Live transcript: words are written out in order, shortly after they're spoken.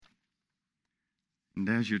And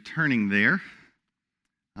as you're turning there,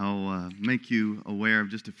 I'll make you aware of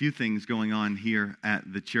just a few things going on here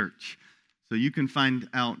at the church. So you can find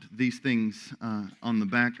out these things on the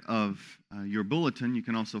back of your bulletin. You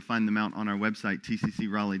can also find them out on our website,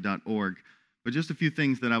 tccraleigh.org. But just a few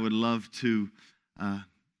things that I would love to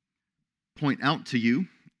point out to you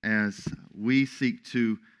as we seek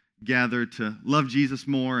to gather to love Jesus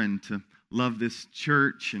more and to love this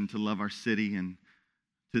church and to love our city and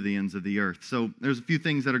to the ends of the earth. So there's a few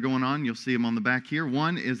things that are going on. You'll see them on the back here.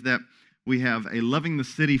 One is that we have a Loving the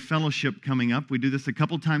City fellowship coming up. We do this a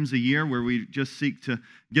couple times a year where we just seek to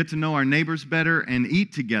get to know our neighbors better and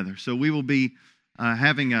eat together. So we will be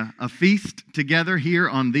having a feast together here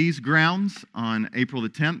on these grounds on April the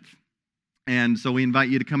 10th. And so we invite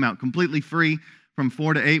you to come out completely free from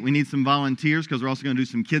 4 to 8. We need some volunteers because we're also going to do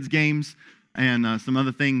some kids games and some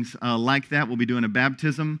other things like that. We'll be doing a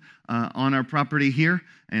baptism on our property here,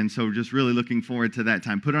 and so we're just really looking forward to that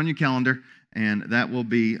time. Put it on your calendar, and that will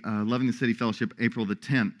be Loving the City Fellowship, April the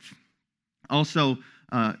 10th. Also,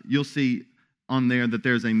 you'll see on there that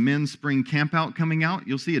there's a men's spring campout coming out.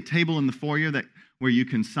 You'll see a table in the foyer where you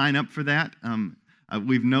can sign up for that.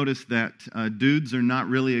 We've noticed that dudes are not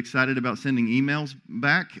really excited about sending emails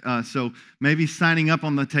back, so maybe signing up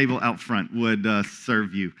on the table out front would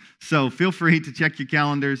serve you. So feel free to check your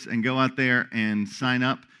calendars and go out there and sign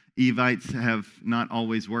up. Evites have not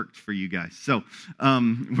always worked for you guys, so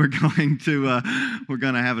we're going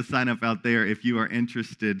to have a sign up out there if you are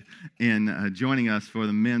interested in joining us for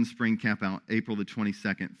the men's spring camp out, April the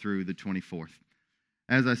 22nd through the 24th.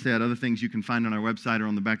 As I said, other things you can find on our website or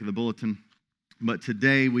on the back of the bulletin. But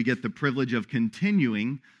today we get the privilege of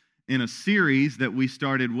continuing in a series that we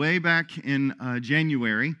started way back in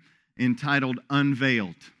January entitled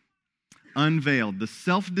Unveiled. Unveiled, the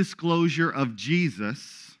self-disclosure of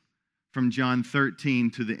Jesus from John 13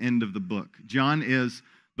 to the end of the book. John is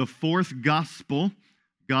the fourth gospel.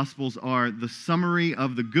 Gospels are the summary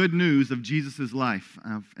of the good news of Jesus' life.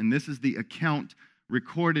 And this is the account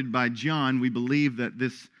recorded by John. We believe that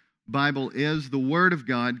this Bible is the Word of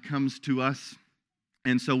God, comes to us.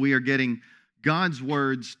 And so we are getting God's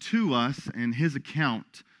words to us and His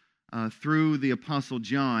account through the Apostle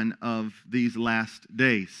John of these last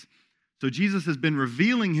days. So Jesus has been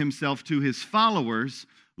revealing Himself to His followers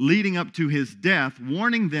leading up to His death,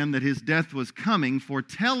 warning them that His death was coming,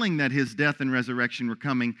 foretelling that His death and resurrection were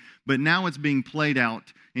coming, but now it's being played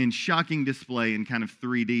out in shocking display in kind of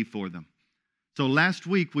 3D for them. So last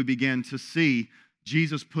week we began to see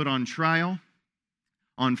Jesus put on trial.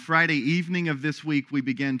 On Friday evening of this week, we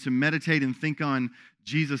began to meditate and think on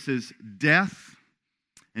Jesus' death.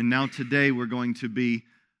 And now today, we're going to be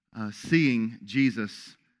seeing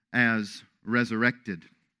Jesus as resurrected.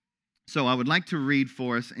 So I would like to read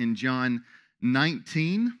for us in John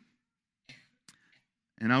 19.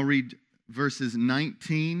 And I'll read verses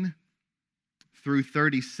 19 through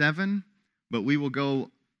 37. But we will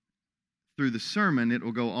go through the sermon. It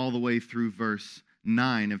will go all the way through verse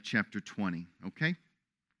 9 of chapter 20. Okay?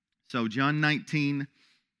 So John 19,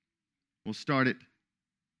 we'll start at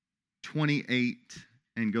 28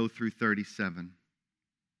 and go through 37.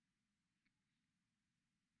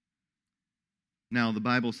 Now the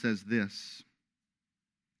Bible says this: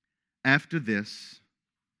 After this,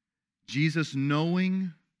 Jesus,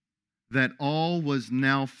 knowing that all was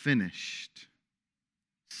now finished,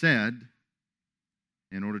 said,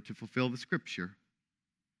 in order to fulfill the scripture,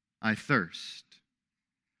 I thirst.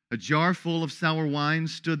 A jar full of sour wine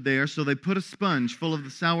stood there, so they put a sponge full of the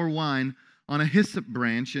sour wine on a hyssop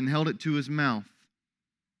branch and held it to his mouth.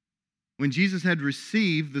 When Jesus had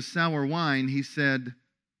received the sour wine, he said,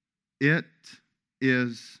 It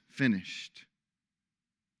is finished.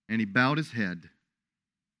 And he bowed his head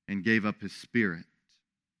and gave up his spirit.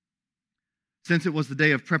 Since it was the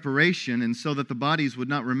day of preparation, and so that the bodies would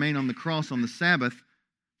not remain on the cross on the Sabbath,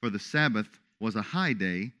 for the Sabbath was a high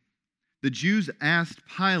day, the Jews asked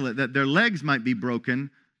Pilate that their legs might be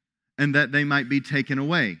broken and that they might be taken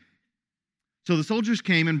away. So the soldiers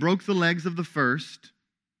came and broke the legs of the first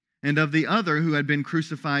and of the other who had been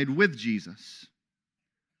crucified with Jesus.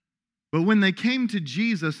 But when they came to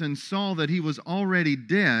Jesus and saw that he was already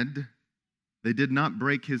dead, they did not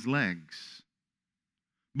break his legs.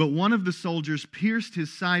 But one of the soldiers pierced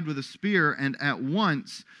his side with a spear, and at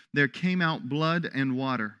once there came out blood and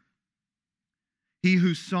water. He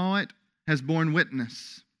who saw it has borne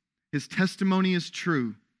witness. His testimony is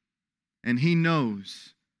true, and he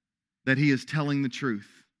knows that he is telling the truth,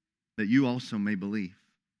 that you also may believe.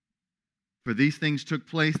 For these things took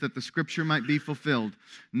place that the scripture might be fulfilled.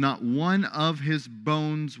 Not one of his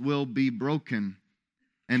bones will be broken.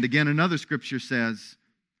 And again, another scripture says,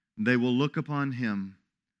 They will look upon him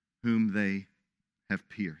whom they have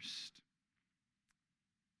pierced.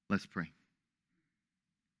 Let's pray.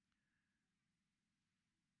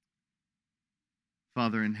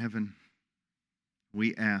 Father in heaven,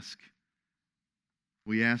 we ask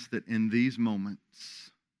that in these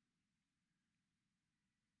moments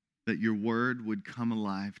that your word would come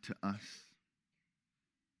alive to us.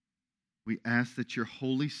 We ask that your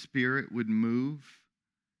Holy Spirit would move,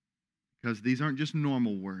 because these aren't just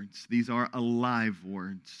normal words. These are alive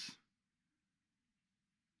words.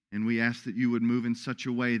 And we ask that you would move in such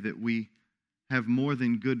a way that we have more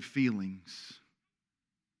than good feelings,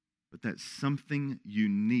 but that something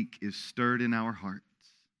unique is stirred in our hearts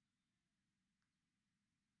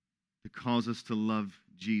to cause us to love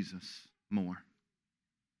Jesus more.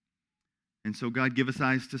 And so, God, give us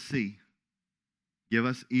eyes to see. Give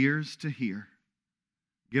us ears to hear.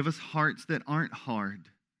 Give us hearts that aren't hard.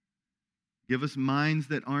 Give us minds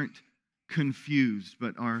that aren't confused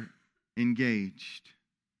but are engaged.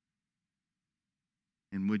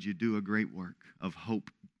 And would you do a great work of hope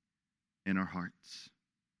in our hearts?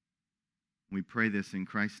 We pray this in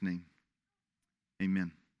Christ's name.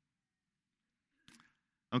 Amen.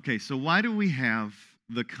 Okay, so why do we have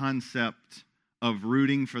the concept of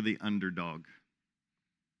rooting for the underdog?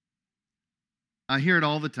 I hear it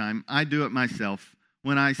all the time. I do it myself.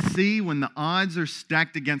 When the odds are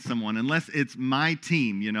stacked against someone, unless it's my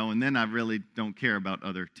team, and then I really don't care about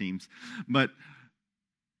other teams. But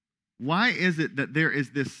why is it that there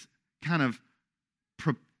is this kind of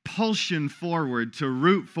propulsion forward to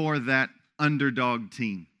root for that underdog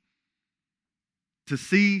team? To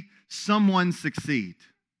see someone succeed.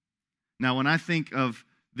 Now, when I think of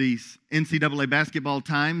these NCAA basketball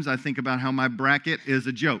times, I think about how my bracket is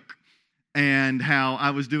a joke and how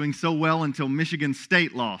I was doing so well until Michigan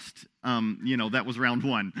State lost. That was round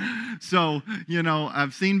one. So,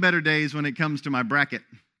 I've seen better days when it comes to my bracket.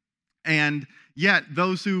 And yet,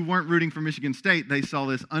 those who weren't rooting for Michigan State, they saw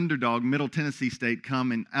this underdog, Middle Tennessee State,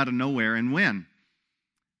 come in out of nowhere and win.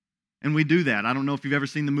 And we do that. I don't know if you've ever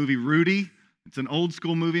seen the movie Rudy. It's an old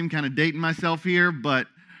school movie. I'm kind of dating myself here, but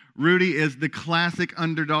Rudy is the classic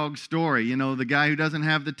underdog story. The guy who doesn't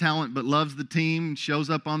have the talent but loves the team, shows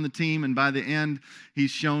up on the team, and by the end,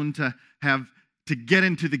 he's shown to get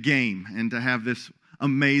into the game and to have this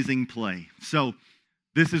amazing play. So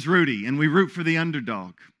this is Rudy, and we root for the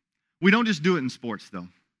underdog. We don't just do it in sports, though.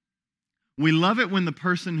 We love it when the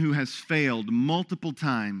person who has failed multiple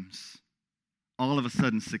times all of a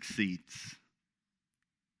sudden succeeds.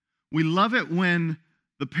 We love it when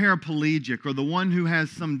the paraplegic or the one who has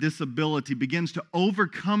some disability begins to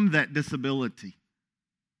overcome that disability,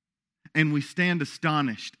 and we stand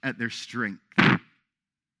astonished at their strength.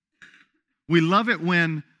 We love it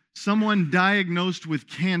when someone diagnosed with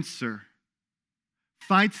cancer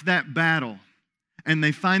fights that battle and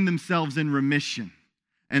they find themselves in remission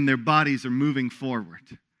and their bodies are moving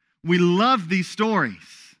forward. We love these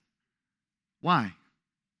stories. Why?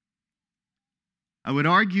 I would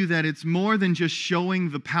argue that it's more than just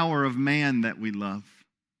showing the power of man that we love.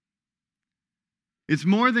 It's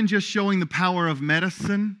more than just showing the power of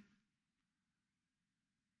medicine.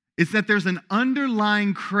 It's that there's an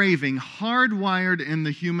underlying craving hardwired in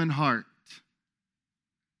the human heart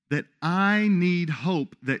that I need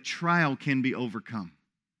hope that trial can be overcome.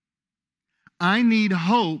 I need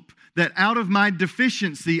hope that out of my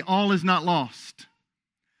deficiency, all is not lost.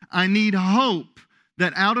 I need hope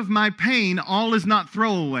that out of my pain, all is not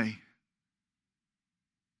throwaway.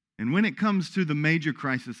 And when it comes to the major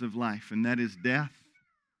crisis of life, and that is death,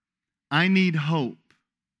 I need hope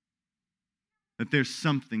that there's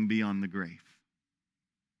something beyond the grave.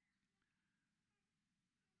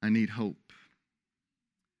 I need hope.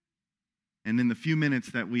 And in the few minutes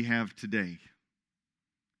that we have today,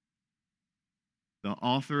 the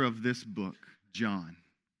author of this book, John,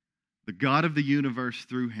 the God of the universe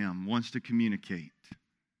through him, wants to communicate.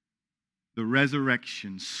 The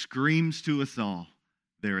resurrection screams to us all,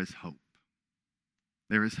 there is hope.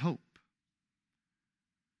 There is hope.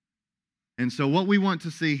 And so what we want to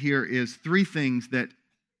see here is three things that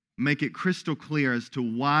make it crystal clear as to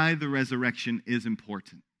why the resurrection is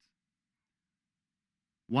important.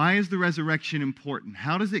 Why is the resurrection important?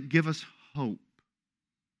 How does it give us hope?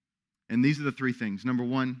 And these are the three things. Number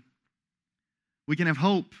one, we can have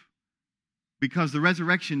hope because the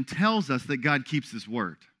resurrection tells us that God keeps his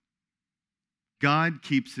word. God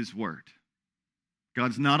keeps his word.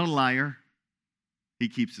 God's not a liar. He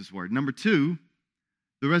keeps his word. Number two,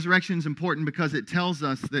 the resurrection is important because it tells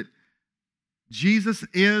us that Jesus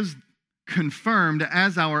is confirmed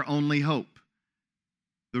as our only hope.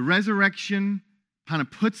 The resurrection kind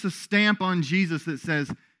of puts a stamp on Jesus that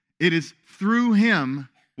says, It is through him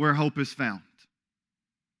where hope is found.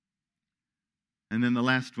 And then the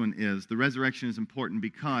last one is, the resurrection is important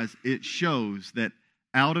because it shows that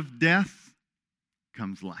out of death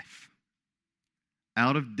comes life.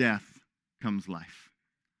 Out of death comes life.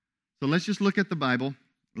 So let's just look at the Bible,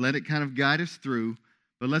 let it kind of guide us through,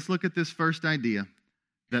 but let's look at this first idea,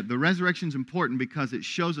 that the resurrection is important because it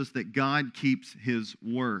shows us that God keeps his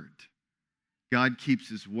word. God keeps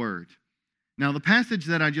his word. Now, the passage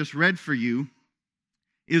that I just read for you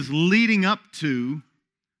is leading up to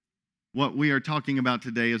what we are talking about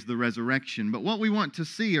today as the resurrection. But what we want to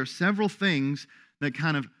see are several things that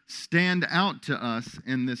kind of stand out to us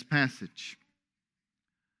in this passage.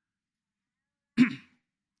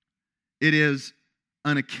 It is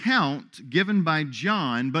an account given by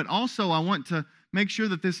John, but also I want to make sure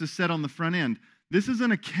that this is said on the front end. This is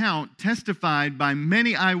an account testified by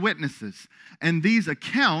many eyewitnesses. And these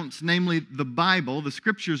accounts, namely the Bible, the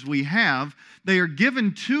scriptures we have, they are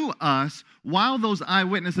given to us while those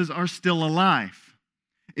eyewitnesses are still alive.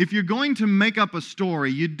 If you're going to make up a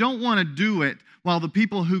story, you don't want to do it while the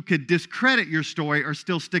people who could discredit your story are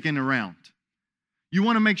still sticking around. You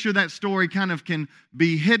want to make sure that story kind of can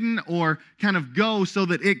be hidden or kind of go so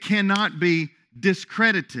that it cannot be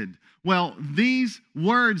discredited. Well, these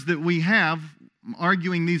words that we have,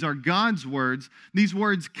 arguing these are God's words, these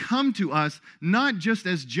words come to us not just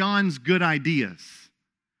as John's good ideas.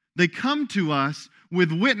 They come to us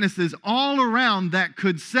with witnesses all around that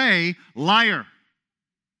could say, liar.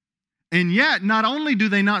 And yet, not only do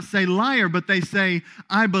they not say liar, but they say,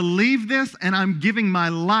 I believe this and I'm giving my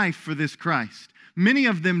life for this Christ. Many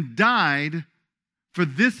of them died for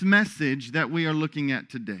this message that we are looking at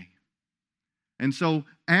today. And so,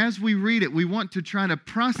 as we read it, we want to try to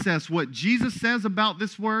process what Jesus says about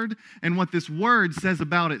this word and what this word says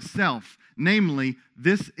about itself. Namely,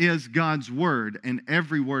 this is God's word, and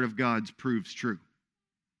every word of God's proves true.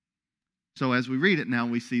 So as we read it now,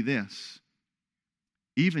 we see this.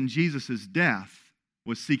 Even Jesus' death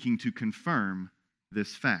was seeking to confirm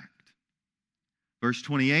this fact. Verse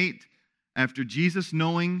 28, after Jesus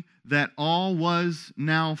knowing that all was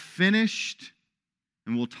now finished,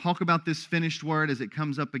 and we'll talk about this finished word as it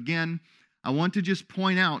comes up again, I want to just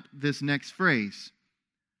point out this next phrase.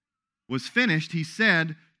 Was finished, he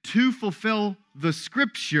said, to fulfill the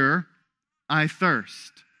scripture, I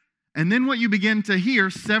thirst. And then what you begin to hear,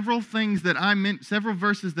 several verses that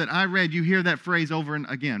I read, you hear that phrase over and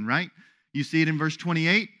again, right? You see it in verse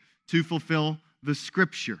 28, to fulfill the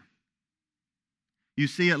scripture. You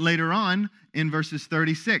see it later on in verses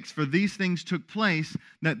 36. For these things took place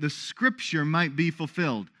that the scripture might be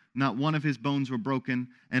fulfilled. Not one of his bones were broken.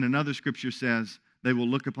 And another scripture says, they will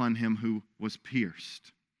look upon him who was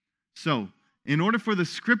pierced. So, in order for the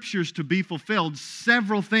scriptures to be fulfilled,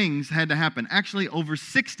 several things had to happen. Actually, over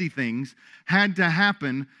 60 things had to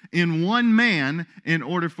happen in one man in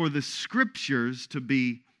order for the scriptures to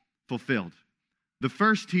be fulfilled. The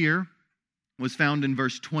first here was found in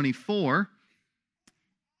verse 24.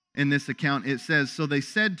 In this account, it says, so they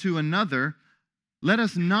said to another, let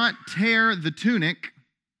us not tear the tunic,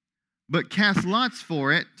 but cast lots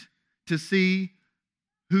for it to see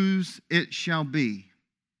whose it shall be.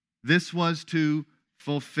 This was to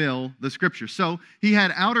fulfill the scripture. So he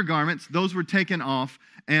had outer garments, those were taken off,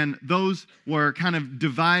 and those were kind of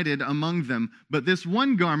divided among them. But this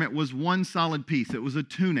one garment was one solid piece. It was a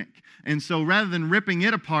tunic. And so rather than ripping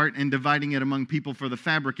it apart and dividing it among people for the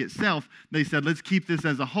fabric itself, they said, let's keep this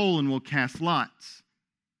as a whole and we'll cast lots.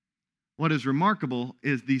 What is remarkable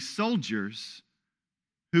is these soldiers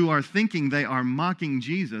who are thinking they are mocking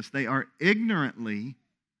Jesus, they are ignorantly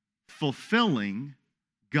fulfilling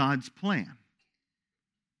God's plan.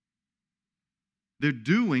 They're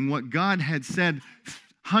doing what God had said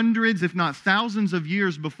hundreds, if not thousands of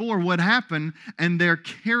years before would happen, and they're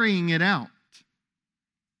carrying it out.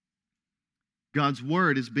 God's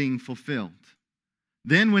word is being fulfilled.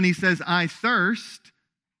 Then when he says, I thirst,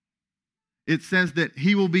 it says that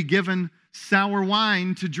he will be given sour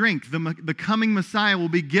wine to drink. The coming Messiah will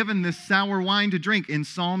be given this sour wine to drink in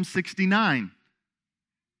Psalm 69.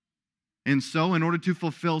 And so, in order to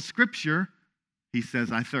fulfill Scripture, he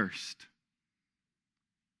says, I thirst.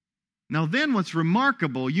 Now then, what's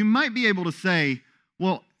remarkable, you might be able to say,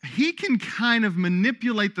 well, he can kind of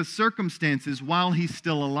manipulate the circumstances while he's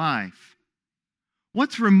still alive.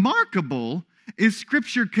 What's remarkable is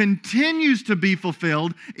Scripture continues to be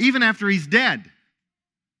fulfilled even after he's dead.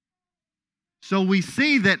 So we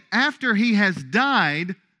see that after he has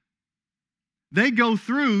died, they go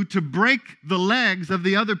through to break the legs of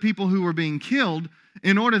the other people who were being killed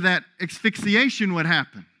in order that asphyxiation would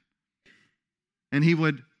happen. And he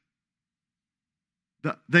would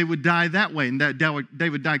they would die that way, and that they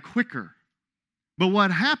would die quicker. But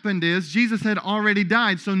what happened is Jesus had already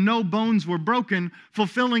died, so no bones were broken,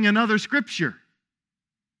 fulfilling another scripture.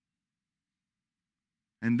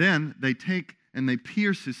 And then they take and they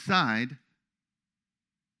pierce his side,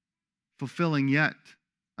 fulfilling yet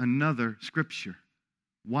another scripture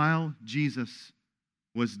while Jesus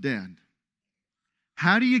was dead.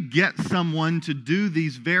 How do you get someone to do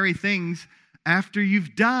these very things after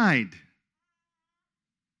you've died?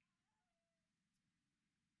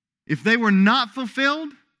 If they were not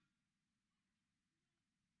fulfilled,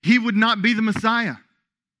 he would not be the Messiah.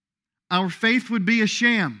 Our faith would be a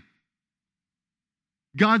sham.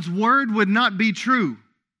 God's word would not be true.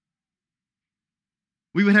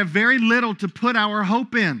 We would have very little to put our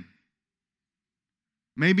hope in.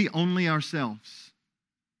 Maybe only ourselves.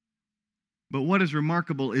 But what is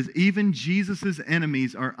remarkable is even Jesus'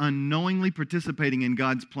 enemies are unknowingly participating in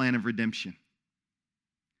God's plan of redemption.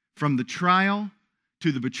 From the trial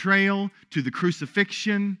to the betrayal to the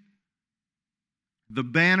crucifixion, the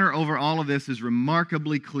banner over all of this is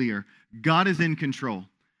remarkably clear. God is in control.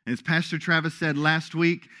 As Pastor Travis said last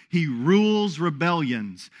week, he rules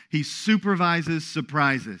rebellions. He supervises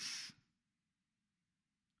surprises.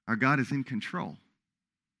 Our God is in control.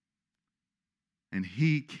 And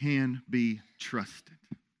he can be trusted.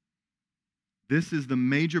 This is the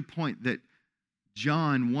major point that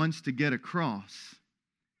John wants to get across,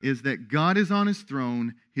 is that God is on his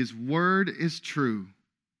throne, his word is true,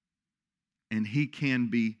 and he can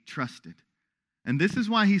be trusted. And this is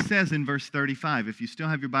why he says in verse 35, if you still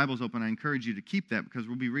have your Bibles open, I encourage you to keep that because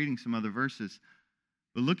we'll be reading some other verses.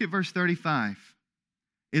 But look at verse 35.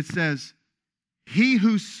 It says, he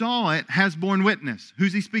who saw it has borne witness.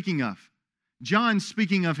 Who's he speaking of? John's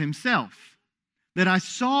speaking of himself. That I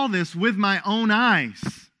saw this with my own eyes.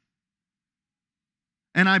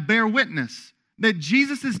 And I bear witness that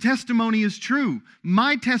Jesus' testimony is true.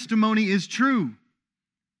 My testimony is true.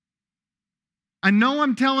 I know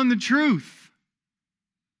I'm telling the truth.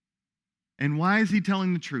 And why is he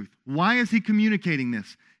telling the truth? Why is he communicating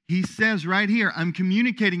this? He says right here, I'm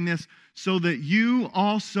communicating this so that you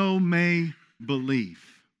also may believe.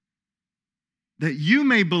 That you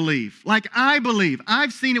may believe, like I believe.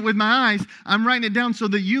 I've seen it with my eyes. I'm writing it down so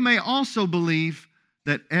that you may also believe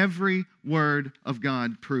that every word of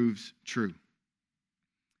God proves true.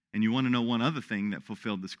 And you want to know one other thing that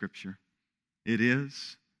fulfilled the scripture? It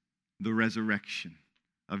is the resurrection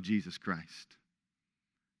of Jesus Christ.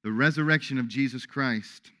 The resurrection of Jesus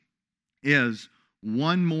Christ is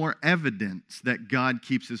one more evidence that God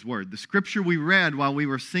keeps his word. The scripture we read while we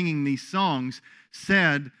were singing these songs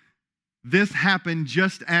said this happened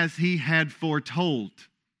just as he had foretold.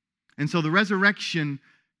 And so the resurrection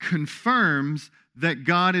confirms that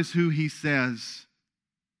God is who he says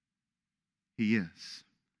he is.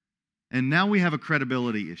 And now we have a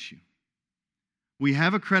credibility issue. We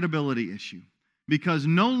have a credibility issue. Because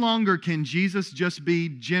no longer can Jesus just be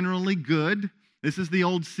generally good. This is the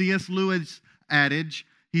old C.S. Lewis adage.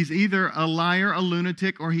 He's either a liar, a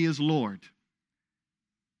lunatic, or he is Lord.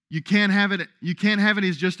 You can't have it.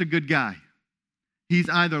 He's just a good guy. He's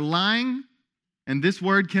either lying, and this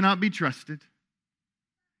word cannot be trusted.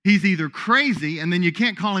 He's either crazy, and then you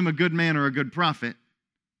can't call him a good man or a good prophet.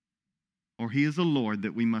 Or he is a Lord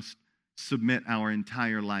that we must submit our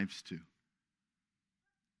entire lives to.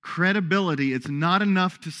 Credibility, it's not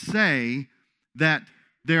enough to say that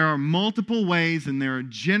there are multiple ways and there are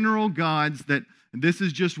general gods, that this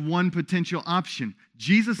is just one potential option.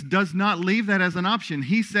 Jesus does not leave that as an option.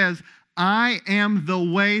 He says, I am the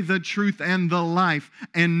way, the truth, and the life,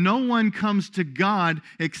 and no one comes to God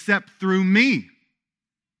except through me.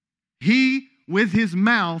 He, with his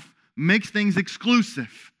mouth, makes things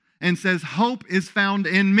exclusive and says, hope is found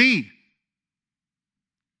in me.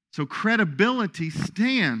 So credibility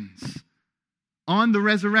stands on the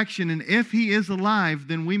resurrection, and if he is alive,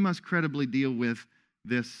 then we must credibly deal with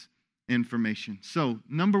this information. So,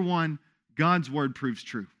 number one, God's word proves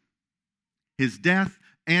true. His death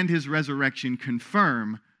and his resurrection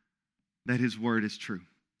confirm that his word is true.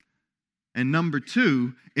 And number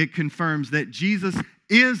two, it confirms that Jesus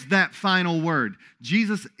is that final word.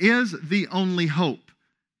 Jesus is the only hope,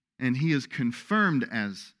 and he is confirmed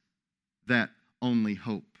as that only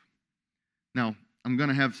hope. Now, I'm going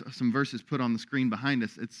to have some verses put on the screen behind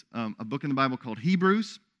us. It's a book in the Bible called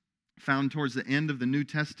Hebrews, found towards the end of the New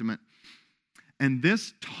Testament. And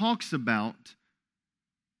this talks about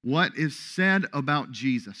what is said about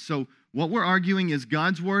Jesus. So what we're arguing is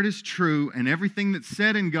God's word is true, and everything that's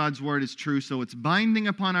said in God's word is true, so it's binding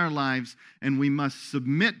upon our lives, and we must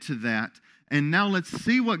submit to that. And now let's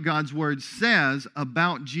see what God's word says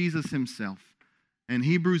about Jesus himself. And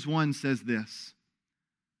Hebrews 1 says this: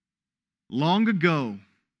 long ago,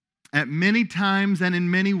 at many times and in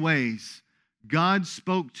many ways, God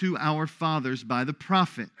spoke to our fathers by the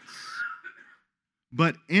prophets.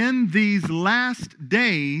 But in these last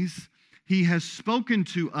days, He has spoken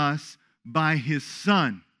to us by His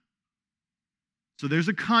Son. So there's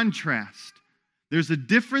a contrast. There's a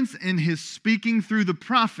difference in His speaking through the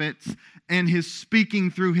prophets and His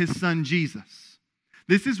speaking through His Son Jesus.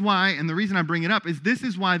 This is why, and the reason I bring it up is this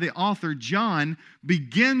is why the author John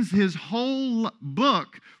begins his whole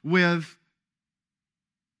book with,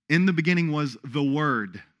 in the beginning was the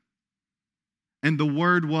Word. And the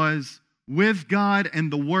Word was with God,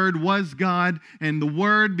 and the Word was God, and the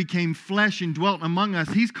Word became flesh and dwelt among us.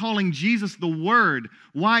 He's calling Jesus the Word.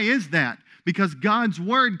 Why is that? Because God's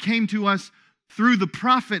Word came to us through the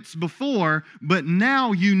prophets before, but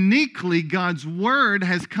now uniquely God's Word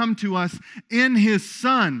has come to us in His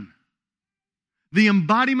Son. The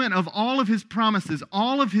embodiment of all of His promises,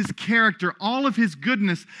 all of His character, all of His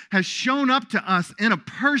goodness has shown up to us in a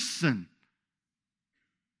person,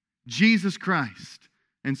 Jesus Christ.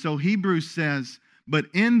 And so Hebrews says, but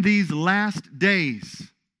in these last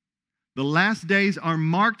days, the last days are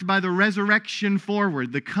marked by the resurrection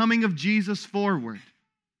forward, the coming of Jesus forward,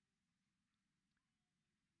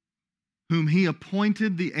 whom He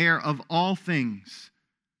appointed the heir of all things,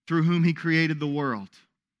 through whom He created the world.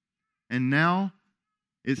 And now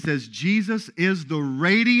it says Jesus is the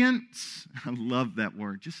radiance. I love that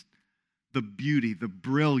word. Just the beauty, the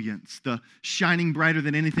brilliance, the shining brighter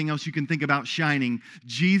than anything else you can think about shining.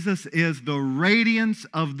 Jesus is the radiance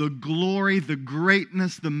of the glory, the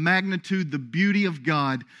greatness, the magnitude, the beauty of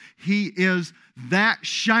God. He is that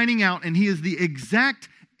shining out, and He is the exact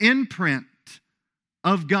imprint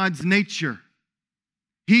of God's nature.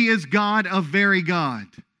 He is God of very God.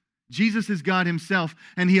 Jesus is God Himself,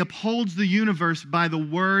 and He upholds the universe by the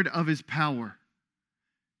word of His power.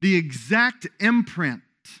 The exact imprint.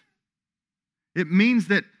 It means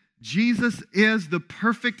that Jesus is the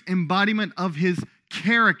perfect embodiment of His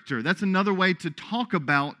character. That's another way to talk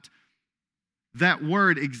about that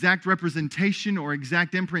word, exact representation or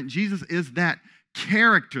exact imprint. Jesus is that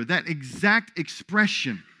character, that exact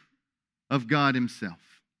expression of God Himself.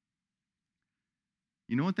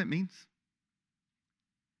 You know what that means?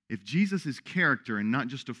 If Jesus is character and not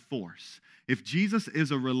just a force, if Jesus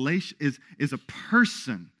is a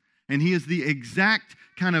person, and He is the exact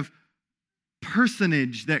kind of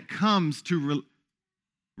personage that comes to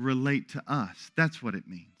relate to us, that's what it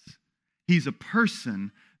means. He's a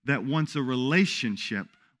person that wants a relationship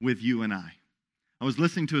with you and I. I was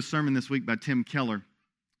listening to a sermon this week by Tim Keller,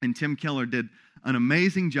 and Tim Keller did an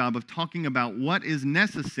amazing job of talking about what is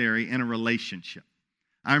necessary in a relationship.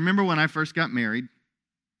 I remember when I first got married,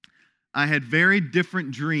 I had very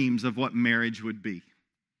different dreams of what marriage would be.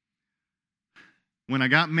 When I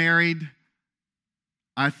got married,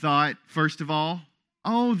 I thought, first of all,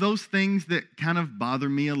 those things that kind of bother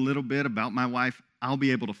me a little bit about my wife, I'll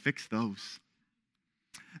be able to fix those.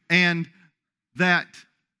 And that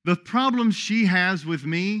the problems she has with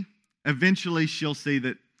me, eventually she'll see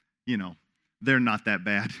that, they're not that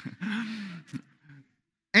bad.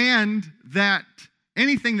 And that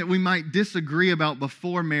anything that we might disagree about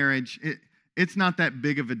before marriage, it's not that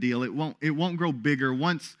big of a deal. It won't grow bigger.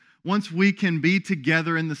 Once we can be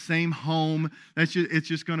together in the same home, it's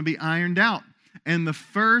just going to be ironed out. And the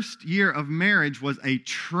first year of marriage was a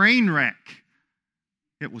train wreck.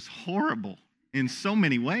 It was horrible in so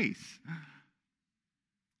many ways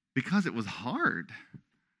because it was hard.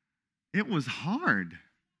 It was hard.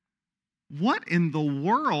 What in the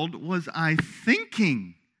world was I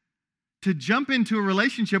thinking to jump into a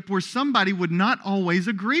relationship where somebody would not always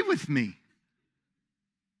agree with me?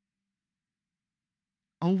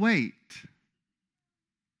 Oh, wait.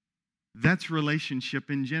 That's relationship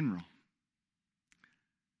in general.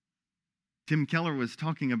 Tim Keller was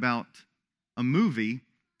talking about a movie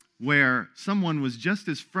where someone was just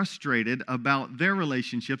as frustrated about their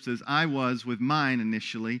relationships as I was with mine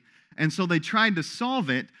initially. And so they tried to solve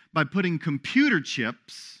it by putting computer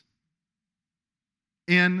chips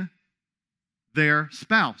in their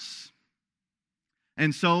spouse.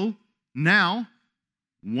 And so now,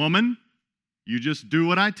 woman, you just do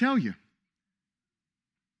what I tell you.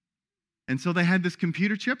 And so they had this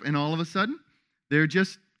computer chip, and all of a sudden, they're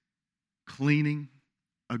just cleaning,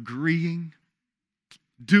 agreeing,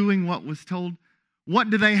 doing what was told. What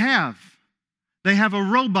do they have? They have a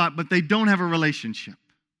robot, but they don't have a relationship.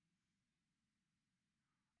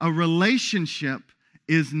 A relationship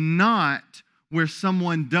is not where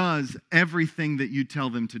someone does everything that you tell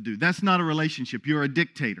them to do. That's not a relationship. You're a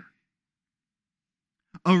dictator.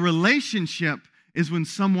 A relationship is when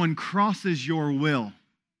someone crosses your will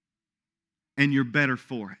and you're better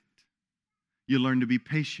for it. You learn to be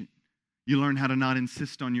patient. You learn how to not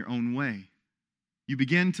insist on your own way. You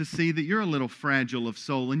begin to see that you're a little fragile of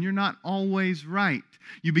soul and you're not always right.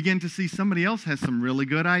 You begin to see somebody else has some really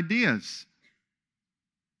good ideas.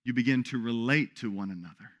 You begin to relate to one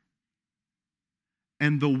another.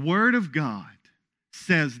 And the Word of God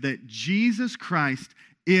says that Jesus Christ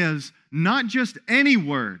is not just any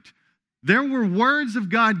word. There were words of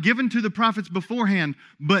God given to the prophets beforehand,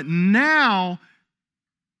 but now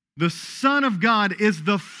the Son of God is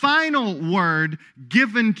the final word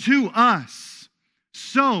given to us.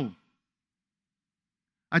 So,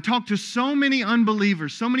 I talk to so many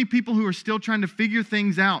unbelievers, so many people who are still trying to figure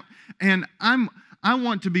things out, and I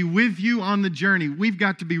want to be with you on the journey. We've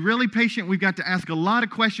got to be really patient. We've got to ask a lot of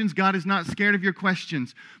questions. God is not scared of your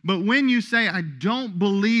questions. But when you say, I don't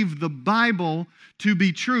believe the Bible to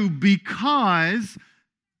be true because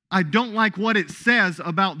I don't like what it says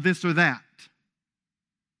about this or that,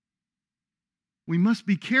 we must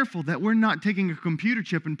be careful that we're not taking a computer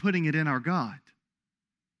chip and putting it in our God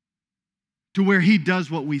to where He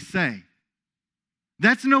does what we say.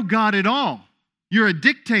 That's no God at all. You're a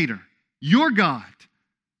dictator. You're God.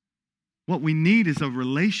 What we need is a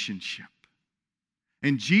relationship.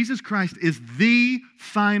 And Jesus Christ is the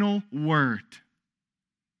final word.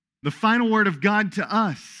 The final word of God to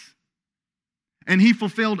us. And He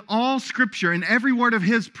fulfilled all Scripture, and every word of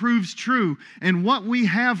His proves true. And what we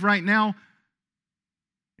have right now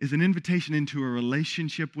is an invitation into a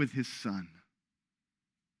relationship with His Son.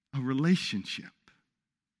 A relationship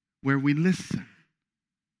where we listen,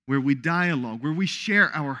 where we dialogue, where we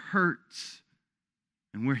share our hurts,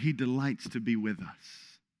 and where He delights to be with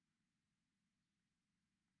us.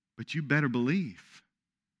 But you better believe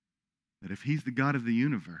that if He's the God of the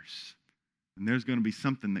universe, then there's going to be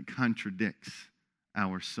something that contradicts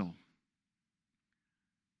our soul.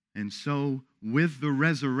 And so, with the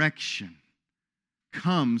resurrection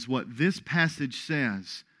comes what this passage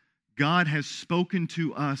says: God has spoken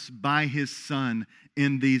to us by His Son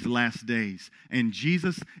in these last days. And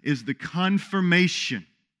Jesus is the confirmation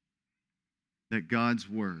that God's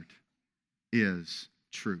word is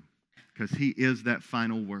true, because He is that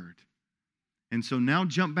final word. And so now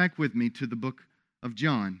jump back with me to the book of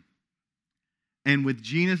John. And with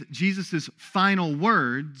Jesus' final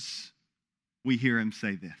words, we hear Him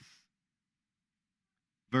say this.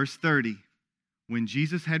 Verse 30, when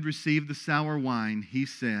Jesus had received the sour wine, He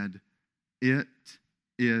said, "It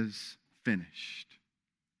is finished."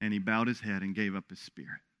 And He bowed His head and gave up His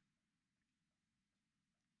spirit.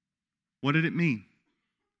 What did it mean?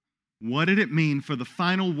 What did it mean for the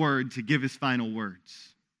final word to give His final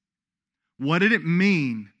words? What did it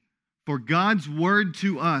mean for God's word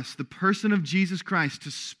to us, the person of Jesus Christ,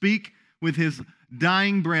 to speak with His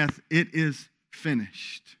dying breath, "It is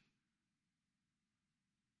finished"?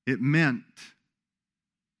 It meant,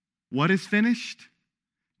 what is finished?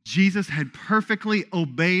 Jesus had perfectly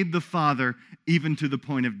obeyed the Father even to the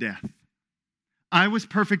point of death. I was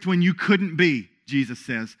perfect when you couldn't be, Jesus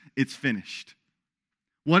says. It's finished.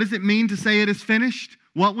 What does it mean to say it is finished?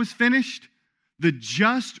 What was finished? The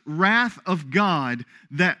just wrath of God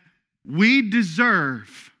that we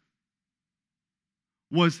deserve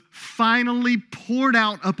was finally poured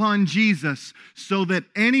out upon Jesus, so that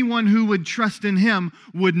anyone who would trust in Him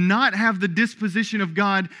would not have the disposition of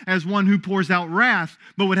God as one who pours out wrath,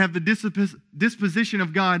 but would have the disposition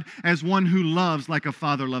of God as one who loves like a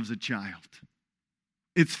father loves a child.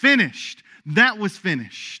 It's finished. That was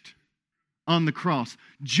finished on the cross.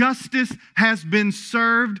 Justice has been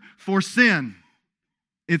served for sin.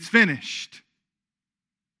 It's finished.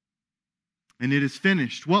 And it is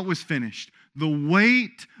finished. What was finished? The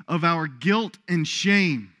weight of our guilt and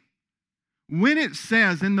shame. When it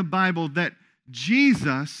says in the Bible that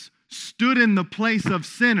Jesus stood in the place of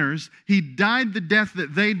sinners, He died the death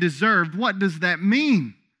that they deserved, what does that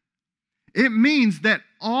mean? It means that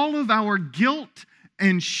all of our guilt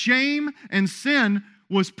and shame and sin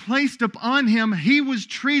was placed upon Him. He was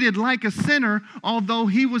treated like a sinner, although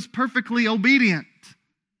He was perfectly obedient.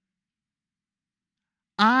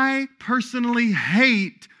 I personally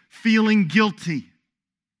hate feeling guilty.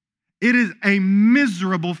 It is a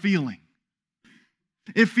miserable feeling.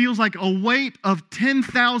 It feels like a weight of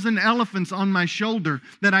 10,000 elephants on my shoulder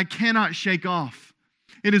that I cannot shake off.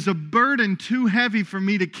 It is a burden too heavy for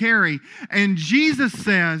me to carry. And Jesus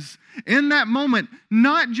says, in that moment,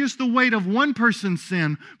 not just the weight of one person's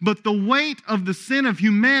sin, but the weight of the sin of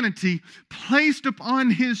humanity placed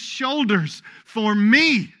upon His shoulders for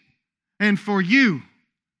me and for you.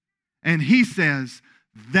 And He says,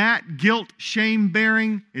 that guilt, shame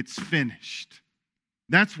bearing, it's finished.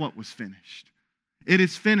 That's what was finished. It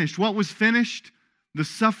is finished. What was finished? The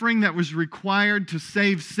suffering that was required to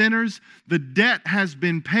save sinners. The debt has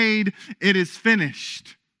been paid. It is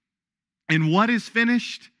finished. And what is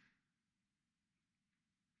finished?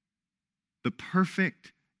 The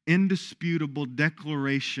perfect, indisputable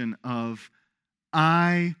declaration of,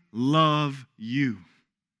 I love you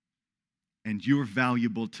and you're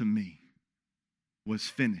valuable to me, was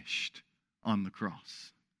finished on the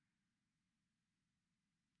cross.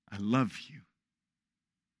 I love you.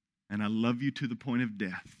 And I love you to the point of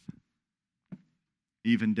death,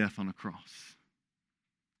 even death on a cross.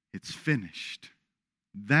 It's finished.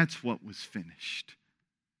 That's what was finished.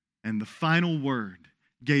 And the final word,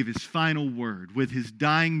 gave his final word with his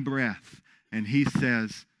dying breath, and he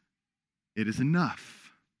says, it is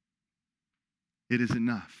enough. It is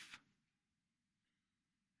enough.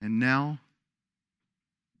 And now,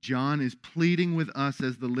 John is pleading with us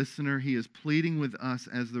as the listener. He is pleading with us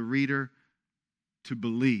as the reader to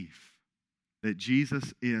believe that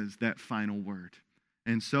Jesus is that final word.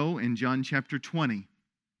 And so in John chapter 20,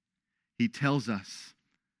 he tells us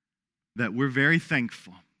that we're very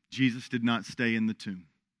thankful Jesus did not stay in the tomb.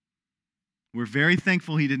 We're very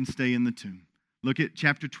thankful he didn't stay in the tomb. Look at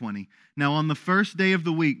chapter 20. Now on the first day of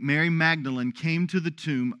the week, Mary Magdalene came to the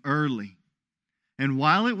tomb early. And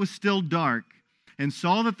while it was still dark, and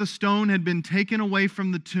saw that the stone had been taken away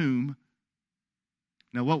from the tomb.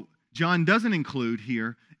 Now what John doesn't include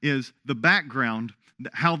here is the background,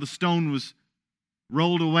 how the stone was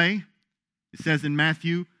rolled away. It says in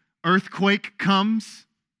Matthew, earthquake comes,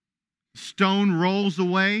 stone rolls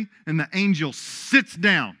away, and the angel sits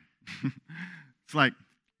down. It's like,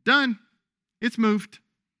 done. It's moved.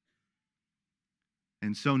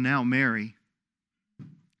 And so now Mary,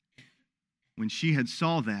 when she had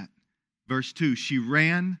saw that, verse 2, she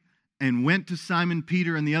ran and went to Simon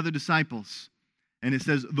Peter and the other disciples. And it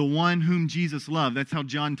says, the one whom Jesus loved. That's how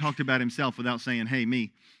John talked about himself without saying, hey,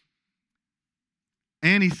 me.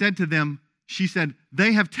 And he said to them, she said,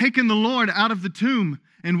 they have taken the Lord out of the tomb,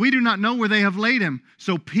 and we do not know where they have laid him.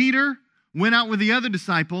 So Peter went out with the other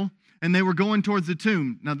disciple, and they were going towards the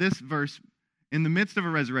tomb. Now this verse, in the midst of a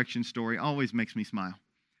resurrection story, always makes me smile.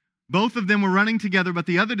 Both of them were running together, but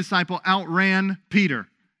the other disciple outran Peter.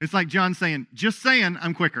 It's like John saying, just saying,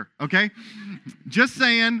 I'm quicker, okay? Just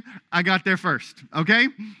saying, I got there first, okay?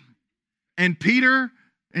 And Peter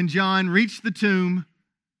and John reached the tomb,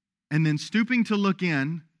 and then stooping to look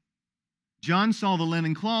in, John saw the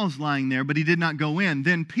linen cloths lying there, but he did not go in.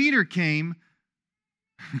 Then Peter came,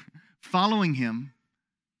 following him,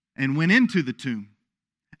 and went into the tomb.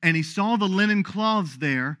 And he saw the linen cloths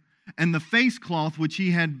there, and the face cloth which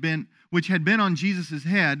had been on Jesus'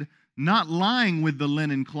 head, not lying with the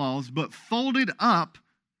linen cloths, but folded up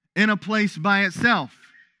in a place by itself.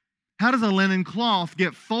 How does a linen cloth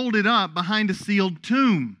get folded up behind a sealed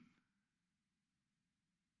tomb?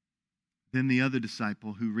 Then the other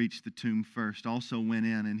disciple who reached the tomb first also went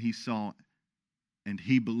in, and he saw and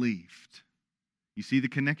he believed. You see the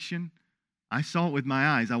connection? I saw it with my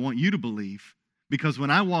eyes. I want you to believe, because when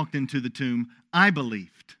I walked into the tomb, I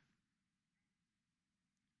believed.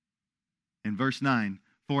 In verse 9,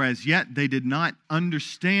 for as yet they did not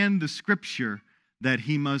understand the scripture that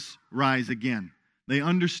he must rise again. They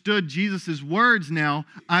understood Jesus' words now.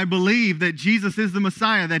 I believe that Jesus is the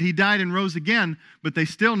Messiah, that he died and rose again, but they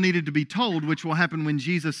still needed to be told, which will happen when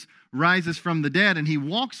Jesus rises from the dead and he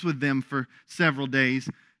walks with them for several days,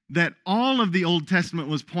 that all of the Old Testament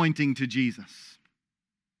was pointing to Jesus.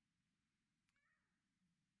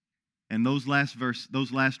 And those last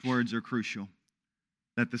words are crucial.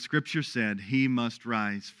 That the scripture said he must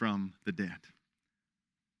rise from the dead.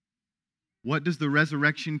 What does the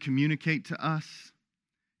resurrection communicate to us?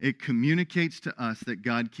 It communicates to us that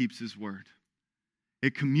God keeps his word.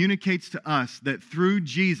 It communicates to us that through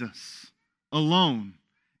Jesus alone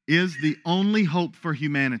is the only hope for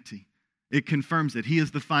humanity. It confirms it. He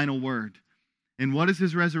is the final word. And what does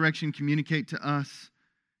his resurrection communicate to us?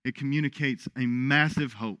 It communicates a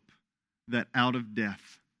massive hope that out of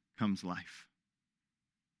death comes life.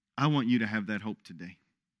 I want you to have that hope today.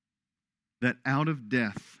 That out of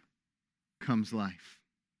death comes life.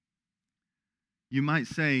 You might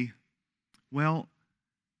say, well,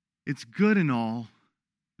 it's good and all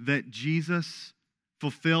that Jesus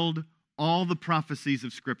fulfilled all the prophecies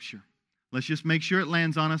of Scripture. Let's just make sure it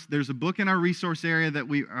lands on us. There's a book in our resource area that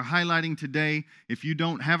we are highlighting today. If you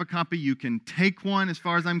don't have a copy, you can take one. As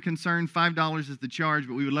far as I'm concerned, $5 is the charge,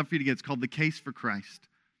 but we would love for you to get it. It's called The Case for Christ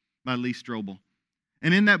by Lee Strobel.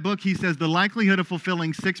 And in that book, he says the likelihood of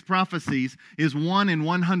fulfilling 6 prophecies is 1 in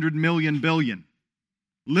 100 million billion.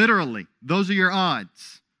 Literally, those are your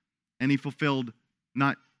odds. And he fulfilled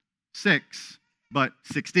not 6, but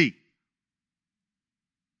 60.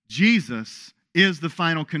 Jesus is the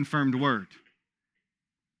final confirmed word.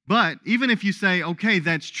 But even if you say, okay,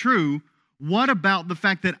 that's true, what about the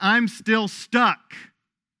fact that I'm still stuck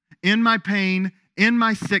in my pain, in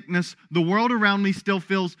my sickness? The world around me still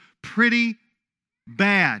feels pretty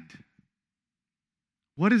bad.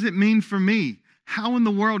 What does it mean for me? How in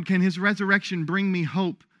the world can his resurrection bring me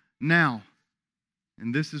hope now?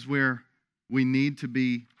 And this is where we need to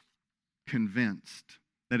be convinced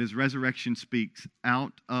that his resurrection speaks,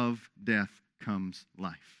 out of death comes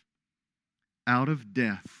life. Out of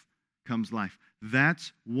death comes life.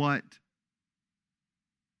 That's what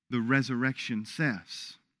the resurrection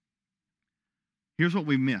says. Here's what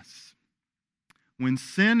we miss. When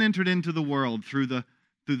sin entered into the world through the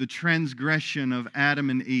transgression of Adam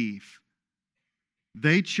and Eve,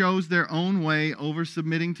 they chose their own way over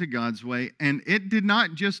submitting to God's way, and it did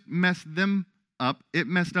not just mess them up, it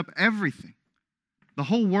messed up everything. The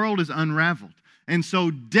whole world is unraveled. And so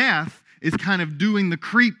death is kind of doing the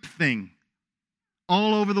creep thing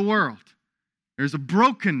all over the world. There's a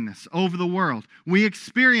brokenness over the world. We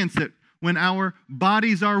experience it when our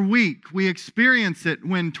bodies are weak. We experience it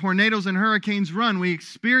when tornadoes and hurricanes run. We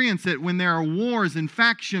experience it when there are wars and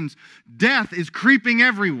factions. Death is creeping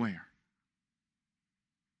everywhere.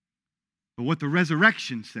 But what the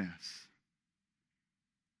resurrection says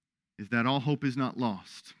is that all hope is not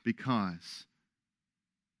lost, because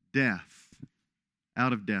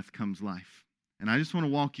out of death comes life. And I just want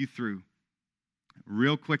to walk you through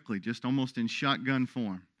real quickly, just almost in shotgun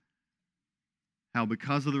form, how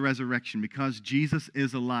because of the resurrection, because Jesus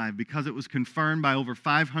is alive, because it was confirmed by over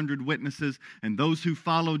 500 witnesses, and those who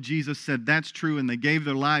followed Jesus said that's true, and they gave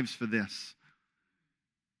their lives for this.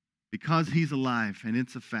 Because he's alive, and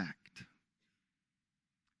it's a fact,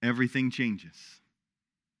 everything changes,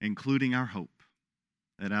 including our hope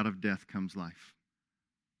that out of death comes life.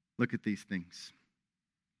 Look at these things.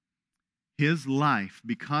 His life,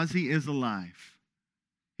 because he is alive,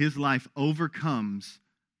 his life overcomes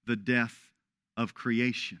the death of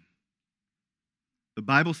creation. The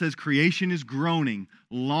Bible says creation is groaning,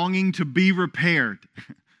 longing to be repaired.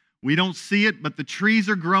 We don't see it, but the trees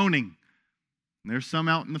are groaning. There's some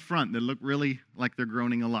out in the front that look really like they're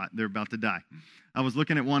groaning a lot. They're about to die. I was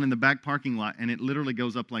looking at one in the back parking lot, and it literally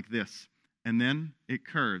goes up like this. And then it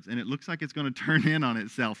curves, and it looks like it's going to turn in on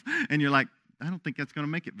itself. And you're like, I don't think that's going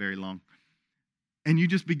to make it very long. And you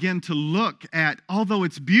just begin to look at, although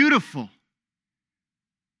it's beautiful,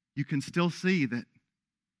 you can still see that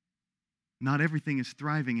not everything is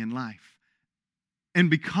thriving in life. And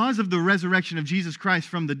because of the resurrection of Jesus Christ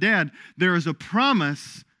from the dead, there is a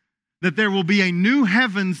promise that there will be a new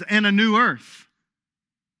heavens and a new earth.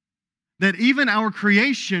 That even our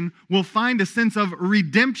creation will find a sense of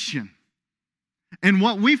redemption. And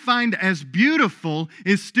what we find as beautiful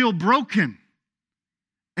is still broken.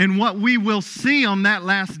 And what we will see on that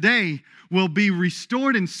last day will be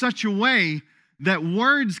restored in such a way that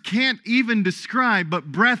words can't even describe,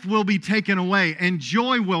 but breath will be taken away and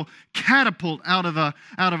joy will catapult out of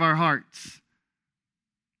our hearts.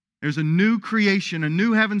 There's a new creation, a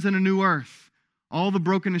new heavens and a new earth. All the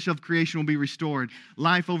brokenness of creation will be restored.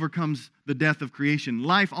 Life overcomes the death of creation.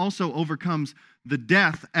 Life also overcomes the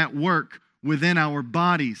death at work within our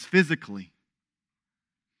bodies physically.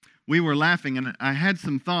 We were laughing, and I had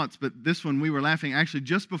some thoughts, but this one we were laughing actually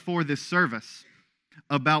just before this service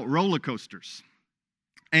about roller coasters.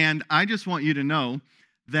 And I just want you to know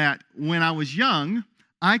that when I was young,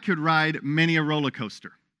 I could ride many a roller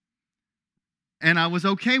coaster. And I was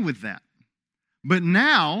okay with that. But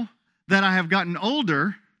now that I have gotten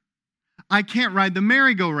older, I can't ride the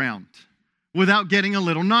merry-go-round without getting a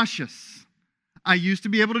little nauseous. I used to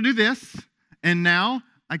be able to do this, and now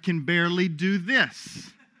I can barely do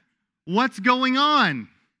this. What's going on?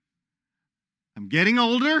 I'm getting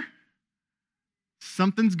older.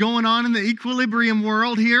 Something's going on in the equilibrium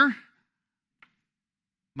world here.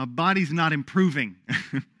 My body's not improving.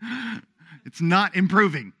 It's not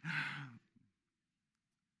improving.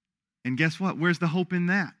 And guess what? Where's the hope in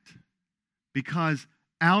that? Because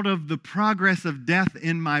out of the progress of death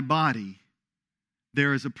in my body,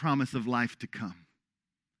 there is a promise of life to come.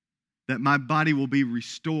 That my body will be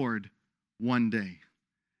restored one day.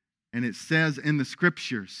 And it says in the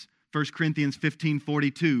scriptures, 1 Corinthians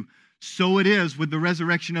 15:42, so it is with the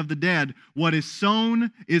resurrection of the dead. What is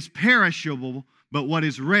sown is perishable, but what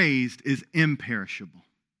is raised is imperishable.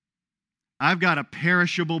 I've got a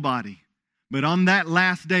perishable body. But on that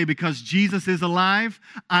last day, because Jesus is alive,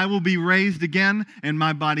 I will be raised again, and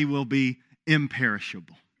my body will be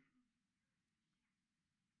imperishable.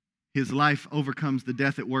 His life overcomes the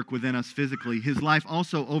death at work within us physically. His life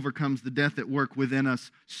also overcomes the death at work within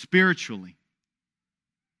us spiritually.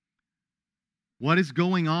 What is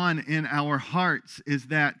going on in our hearts is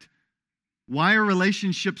that why are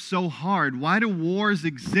relationships so hard? Why do wars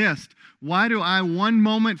exist? Why do I one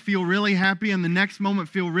moment feel really happy and the next moment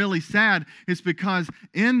feel really sad? It's because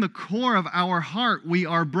in the core of our heart, we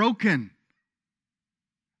are broken.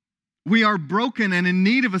 We are broken and in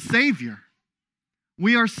need of a Savior.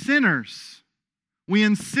 We are sinners. We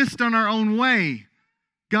insist on our own way.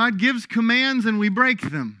 God gives commands and we break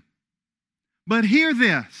them. But hear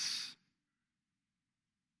this.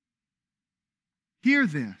 Hear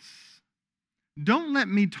this. Don't let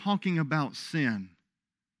me talking about sin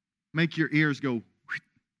make your ears go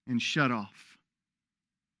and shut off.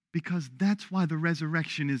 Because that's why the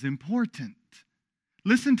resurrection is important.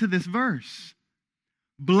 Listen to this verse.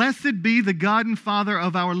 Blessed be the God and Father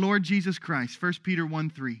of our Lord Jesus Christ, 1 Peter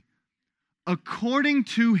 1:3. According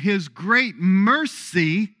to His great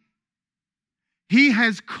mercy, He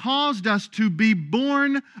has caused us to be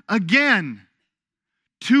born again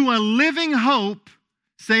to a living hope,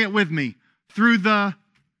 say it with me, through the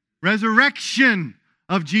resurrection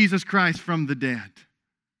of Jesus Christ from the dead.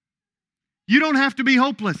 You don't have to be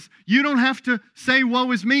hopeless. You don't have to say,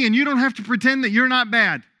 woe is me, and you don't have to pretend that you're not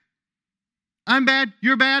bad. I'm bad,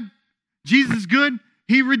 you're bad. Jesus is good.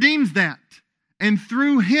 He redeems that. And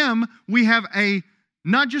through Him, we have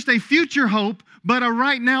not just a future hope, but a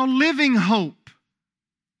right now living hope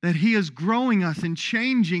that He is growing us and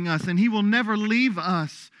changing us, and He will never leave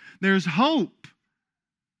us. There's hope.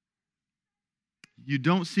 You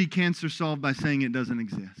don't see cancer solved by saying it doesn't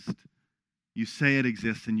exist. You say it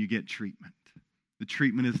exists and you get treatment. The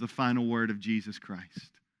treatment is the final word of Jesus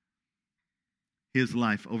Christ. His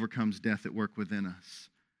life overcomes death at work within us.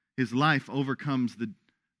 His life overcomes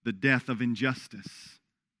the death of injustice.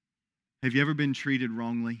 Have you ever been treated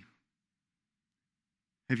wrongly?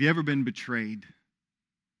 Have you ever been betrayed?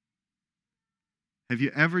 Have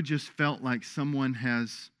you ever just felt like someone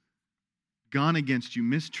has gone against you,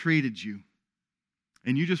 mistreated you?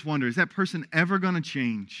 And you just wonder, is that person ever going to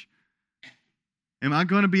change? Am I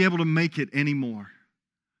going to be able to make it anymore?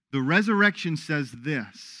 The resurrection says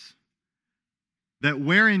this, that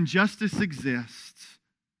where injustice exists,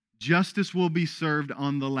 justice will be served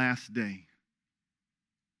on the last day.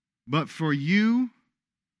 But for you,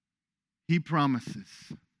 He promises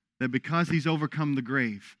that because He's overcome the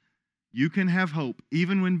grave, you can have hope,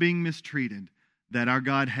 even when being mistreated, that our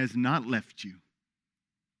God has not left you,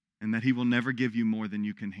 and that He will never give you more than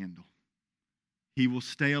you can handle. He will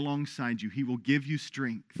stay alongside you. He will give you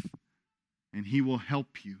strength, and He will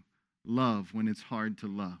help you love when it's hard to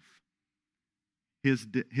love.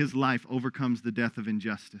 His life overcomes the death of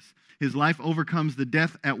injustice. His life overcomes the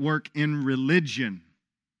death at work in religion.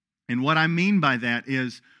 And what I mean by that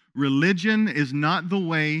is religion is not the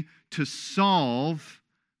way to solve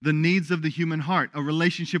the needs of the human heart. A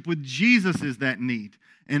relationship with Jesus is that need.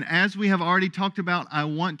 And as we have already talked about, I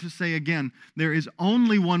want to say again, there is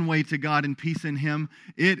only one way to God and peace in Him.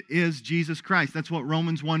 It is Jesus Christ. That's what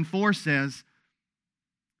Romans 1:4 says.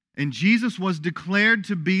 And Jesus was declared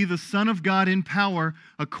to be the Son of God in power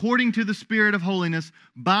according to the Spirit of holiness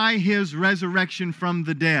by His resurrection from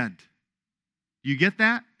the dead. You get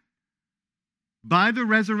that? By the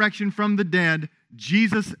resurrection from the dead,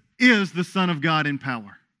 Jesus is the Son of God in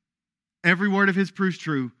power. Every word of His proves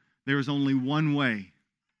true. There is only one way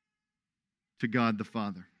to God the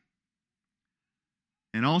Father.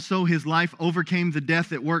 And also His life overcame the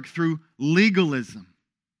death at work through legalism.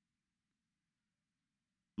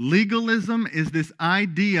 Legalism is this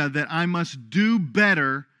idea that I must do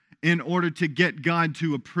better in order to get God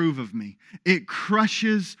to approve of me. It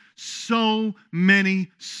crushes so many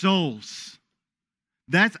souls.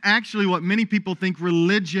 That's actually what many people think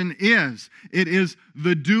religion is. It is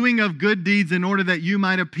the doing of good deeds in order that you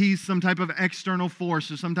might appease some type of external force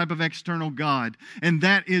or some type of external God. And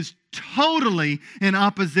that is totally in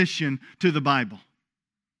opposition to the Bible.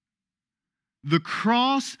 The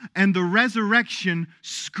cross and the resurrection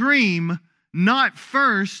scream, not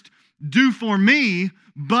first, do for me,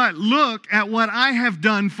 but look at what I have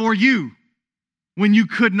done for you when you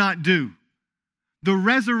could not do. The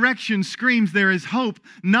resurrection screams there is hope,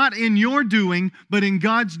 not in your doing, but in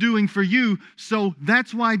God's doing for you. So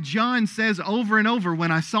that's why John says over and over,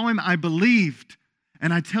 when I saw Him, I believed.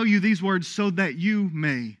 And I tell you these words so that you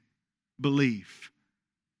may believe.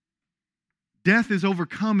 Death is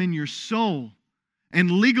overcome in your soul,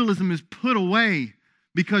 and legalism is put away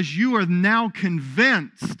because you are now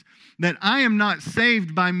convinced that I am not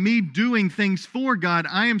saved by me doing things for God.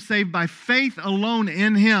 I am saved by faith alone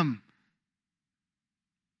in Him.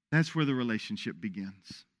 That's where the relationship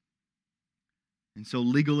begins. And so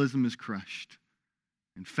legalism is crushed,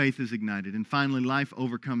 and faith is ignited. And finally, life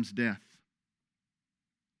overcomes death.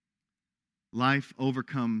 Life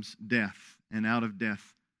overcomes death, and out of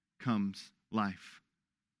death comes life.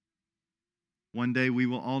 One day we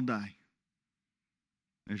will all die.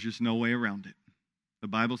 There's just no way around it. The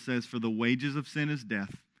Bible says, for the wages of sin is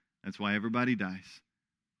death. That's why everybody dies.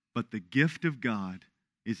 But the gift of God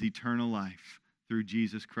is eternal life through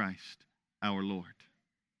Jesus Christ, our Lord.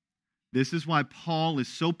 This is why Paul is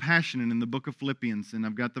so passionate in the book of Philippians, and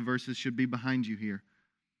I've got the verses should be behind you here,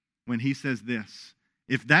 when he says this: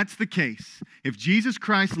 if that's the case, if Jesus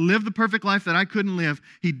Christ lived the perfect life that I couldn't live,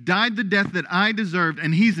 he died the death that I deserved,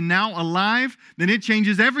 and he's now alive, then it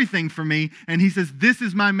changes everything for me. And he says, this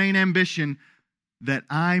is my main ambition, that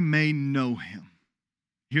I may know him.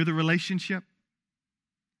 Hear the relationship?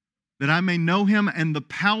 That I may know him and the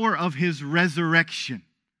power of his resurrection,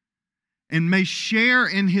 and may share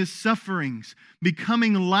in his sufferings,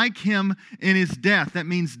 becoming like him in his death. That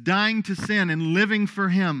means dying to sin and living for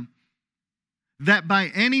him, that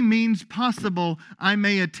by any means possible I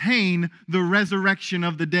may attain the resurrection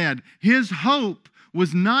of the dead. His hope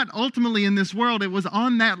was not ultimately in this world. It was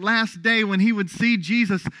on that last day when he would see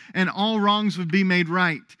Jesus and all wrongs would be made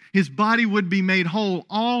right. His body would be made whole.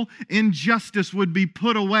 All injustice would be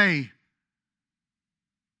put away.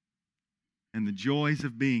 And the joys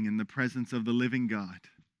of being in the presence of the living God,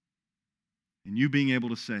 and you being able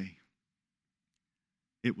to say,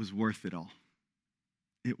 it was worth it all.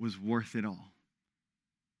 It was worth it all.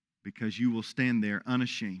 Because you will stand there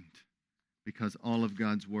unashamed, because all of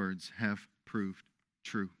God's words have proved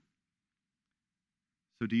true.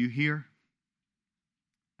 So do you hear?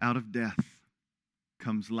 Out of death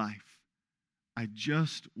comes life. I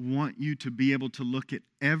just want you to be able to look at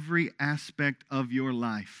every aspect of your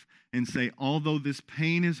life and say, although this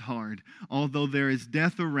pain is hard, although there is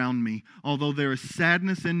death around me, although there is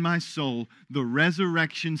sadness in my soul, the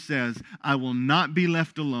resurrection says, I will not be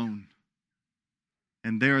left alone.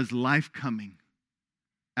 And there is life coming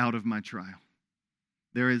out of my trial.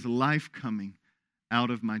 There is life coming out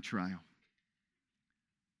of my trial.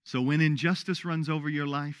 So when injustice runs over your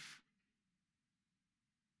life,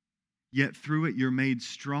 yet through it you're made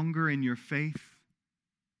stronger in your faith,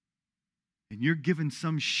 and you're given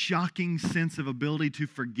some shocking sense of ability to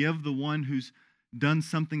forgive the one who's done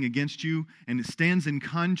something against you, and it stands in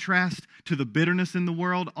contrast to the bitterness in the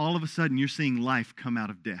world, all of a sudden you're seeing life come out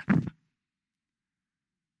of death.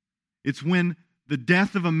 It's when the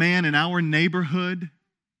death of a man in our neighborhood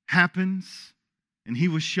happens, and he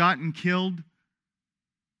was shot and killed.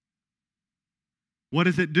 What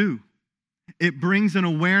does it do? It brings an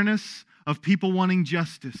awareness of people wanting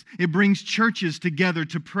justice. It brings churches together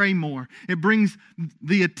to pray more. It brings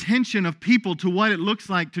the attention of people to what it looks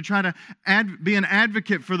like to try to be an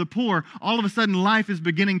advocate for the poor. All of a sudden, life is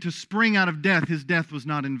beginning to spring out of death. His death was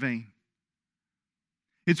not in vain.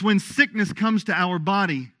 It's when sickness comes to our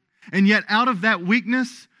body, and yet out of that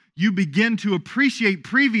weakness, you begin to appreciate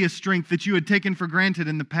previous strength that you had taken for granted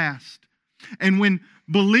in the past. And when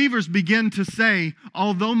believers begin to say,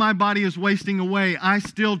 although my body is wasting away, I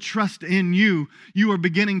still trust in you, you are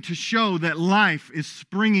beginning to show that life is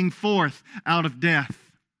springing forth out of death.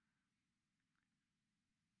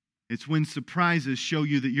 It's when surprises show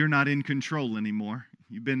you that you're not in control anymore.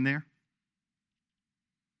 You've been there?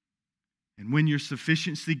 And when your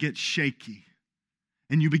sufficiency gets shaky,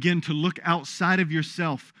 and you begin to look outside of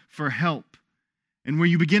yourself for help, and where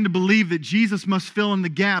you begin to believe that Jesus must fill in the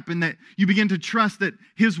gap, and that you begin to trust that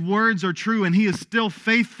his words are true and he is still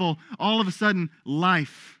faithful, all of a sudden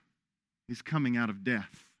life is coming out of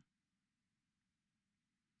death.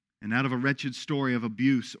 And out of a wretched story of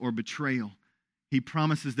abuse or betrayal, he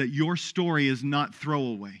promises that your story is not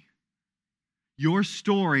throwaway. Your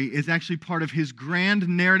story is actually part of his grand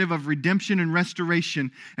narrative of redemption and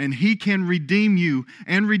restoration, and he can redeem you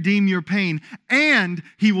and redeem your pain, and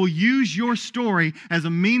he will use your story as a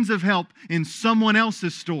means of help in someone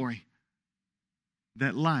else's story,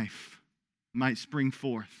 that life might spring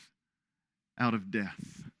forth out of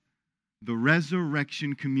death. The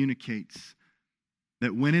resurrection communicates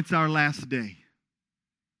that when it's our last day,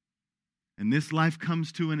 and this life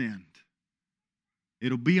comes to an end,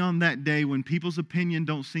 it'll be on that day when people's opinion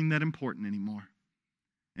don't seem that important anymore.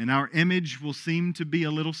 And our image will seem to be a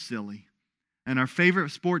little silly. And our favorite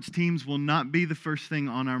sports teams will not be the first thing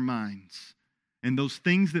on our minds. And those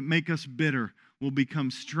things that make us bitter will become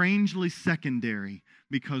strangely secondary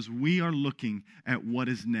because we are looking at what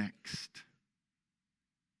is next.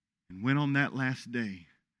 And when on that last day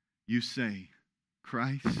you say,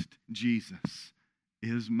 Christ Jesus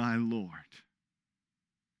is my Lord,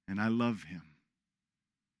 and I love him.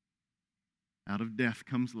 Out of death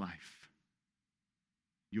comes life.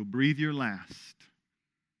 You'll breathe your last.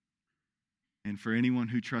 And for anyone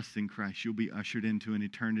who trusts in Christ, you'll be ushered into an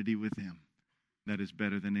eternity with him that is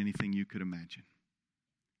better than anything you could imagine.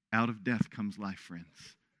 Out of death comes life,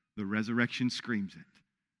 friends. The resurrection screams it,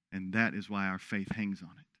 and that is why our faith hangs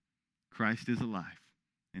on it. Christ is alive,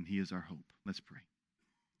 and he is our hope. Let's pray.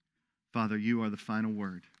 Father, you are the final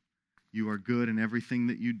word. You are good in everything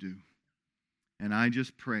that you do. And I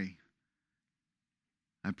just pray,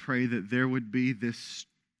 I pray that there would be this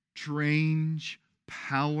strange,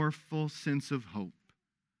 powerful sense of hope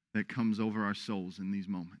that comes over our souls in these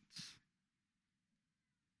moments.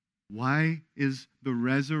 Why is the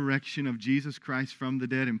resurrection of Jesus Christ from the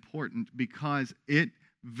dead important? Because it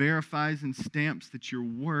verifies and stamps that your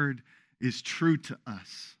word is true to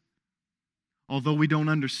us. Although we don't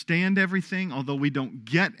understand everything, although we don't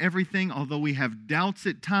get everything, although we have doubts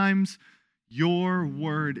at times, your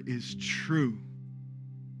word is true.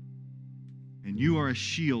 And you are a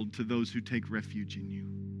shield to those who take refuge in you.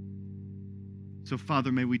 So,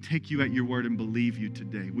 Father, may we take you at your word and believe you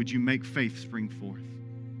today. Would you make faith spring forth?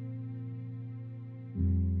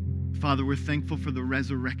 Father, we're thankful for the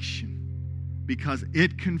resurrection because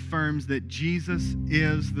it confirms that Jesus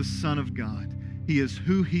is the Son of God. He is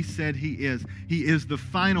who he said he is. He is the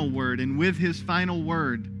final word, and with his final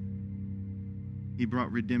word, he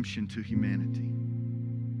brought redemption to humanity.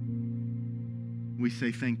 We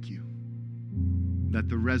say thank you that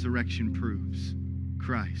the resurrection proves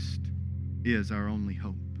Christ is our only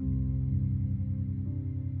hope.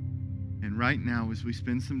 And right now, as we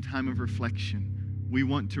spend some time of reflection, we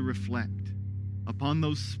want to reflect upon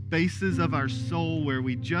those spaces of our soul where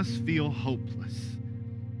we just feel hopeless.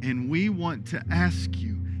 And we want to ask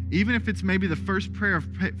you, even if it's maybe the first prayer of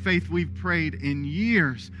faith we've prayed in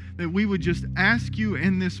years, that we would just ask you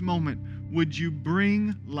in this moment, would you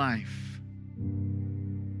bring life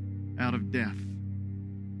out of death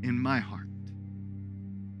in my heart?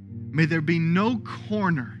 May there be no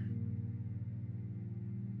corner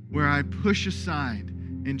where I push aside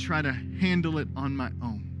and try to handle it on my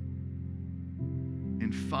own.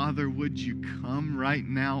 And Father, would you come right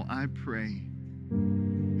now, I pray,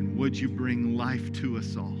 and would you bring life to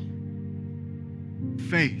us all?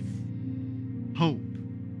 Faith, hope,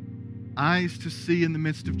 eyes to see in the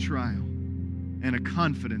midst of trial, and a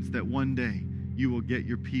confidence that one day you will get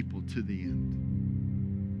your people to the end.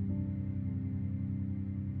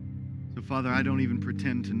 So, Father, I don't even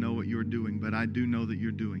pretend to know what you're doing, but I do know that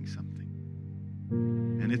you're doing something.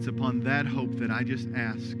 And it's upon that hope that I just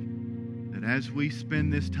ask that as we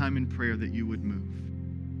spend this time in prayer that you would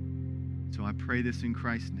move. So I pray this in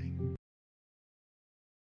Christ's name.